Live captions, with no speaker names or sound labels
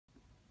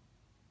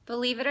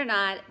Believe it or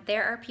not,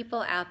 there are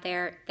people out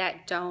there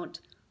that don't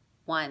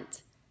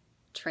want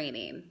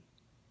training.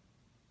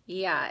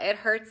 Yeah, it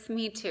hurts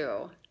me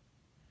too.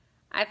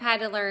 I've had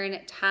to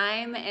learn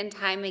time and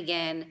time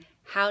again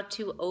how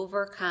to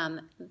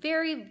overcome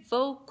very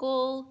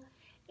vocal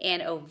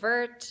and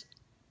overt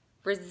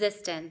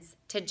resistance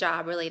to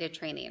job-related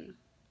training.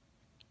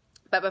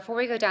 But before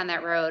we go down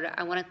that road,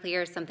 I want to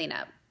clear something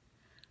up.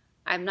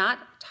 I'm not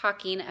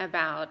talking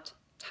about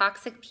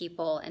toxic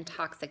people and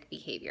toxic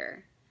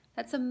behavior.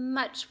 That's a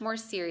much more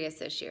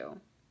serious issue.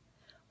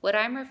 What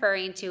I'm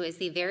referring to is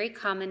the very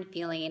common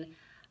feeling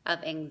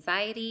of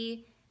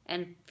anxiety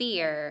and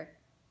fear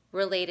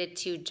related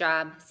to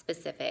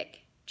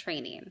job-specific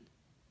training.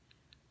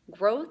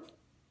 Growth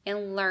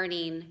and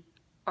learning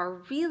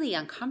are really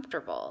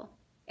uncomfortable,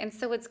 and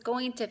so it's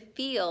going to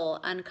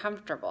feel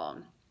uncomfortable,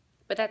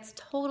 but that's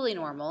totally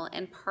normal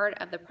and part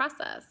of the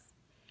process.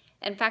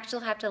 In fact,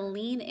 you'll have to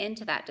lean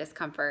into that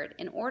discomfort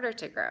in order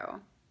to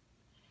grow.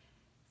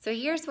 So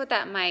here's what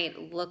that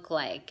might look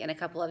like in a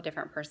couple of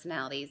different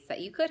personalities that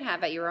you could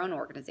have at your own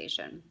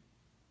organization.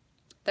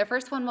 The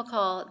first one we'll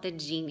call the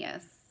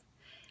genius.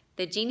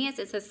 The genius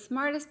is the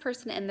smartest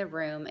person in the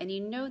room, and you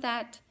know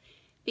that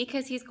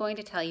because he's going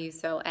to tell you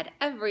so at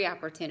every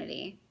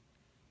opportunity.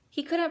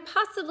 He couldn't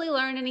possibly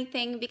learn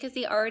anything because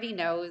he already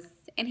knows,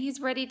 and he's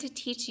ready to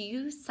teach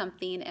you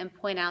something and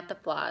point out the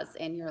flaws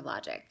in your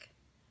logic.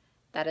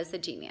 That is a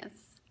genius.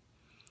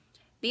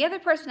 The other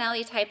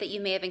personality type that you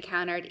may have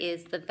encountered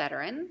is the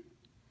veteran.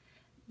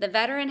 The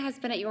veteran has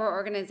been at your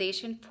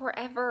organization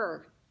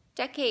forever,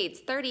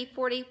 decades, 30,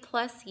 40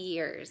 plus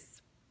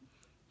years.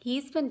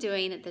 He's been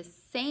doing the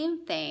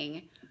same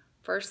thing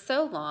for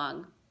so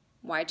long.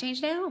 Why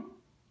change now?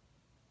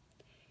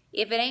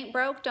 If it ain't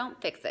broke,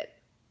 don't fix it.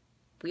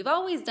 We've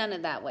always done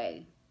it that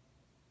way.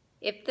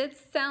 If this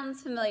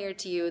sounds familiar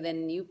to you,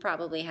 then you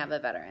probably have a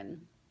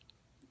veteran.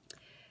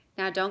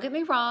 Now, don't get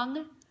me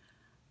wrong.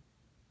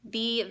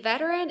 The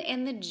veteran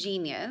and the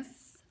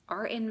genius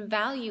are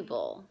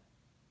invaluable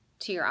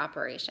to your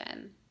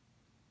operation.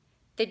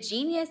 The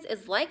genius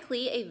is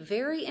likely a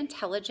very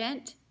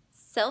intelligent,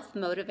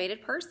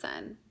 self-motivated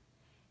person,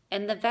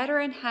 and the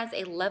veteran has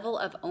a level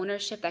of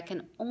ownership that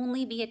can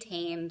only be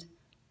attained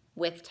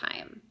with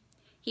time.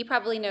 He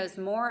probably knows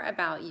more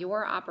about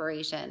your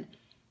operation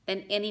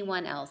than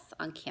anyone else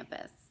on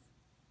campus.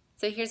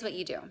 So here's what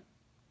you do.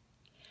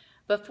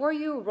 Before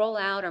you roll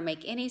out or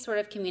make any sort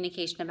of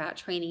communication about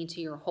training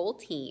to your whole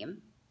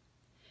team,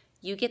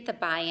 you get the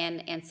buy-in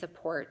and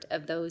support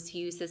of those who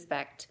you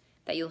suspect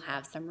that you'll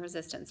have some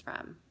resistance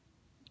from.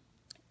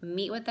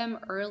 Meet with them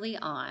early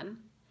on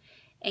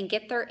and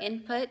get their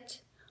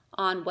input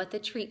on what the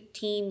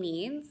team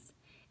needs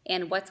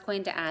and what's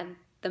going to add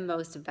the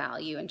most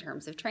value in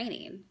terms of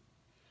training.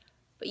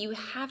 But you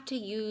have to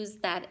use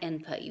that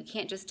input. You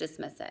can't just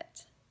dismiss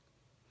it.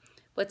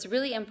 What's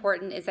really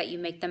important is that you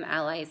make them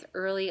allies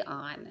early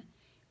on,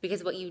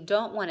 because what you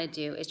don't want to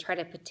do is try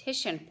to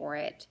petition for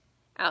it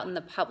out in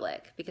the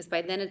public, because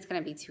by then it's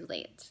going to be too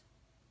late.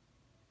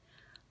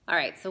 All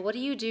right, so what do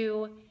you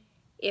do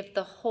if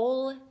the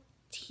whole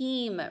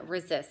team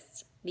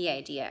resists the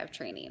idea of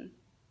training?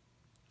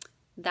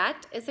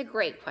 That is a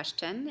great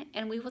question,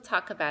 and we will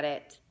talk about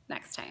it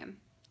next time.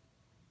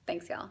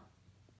 Thanks, y'all.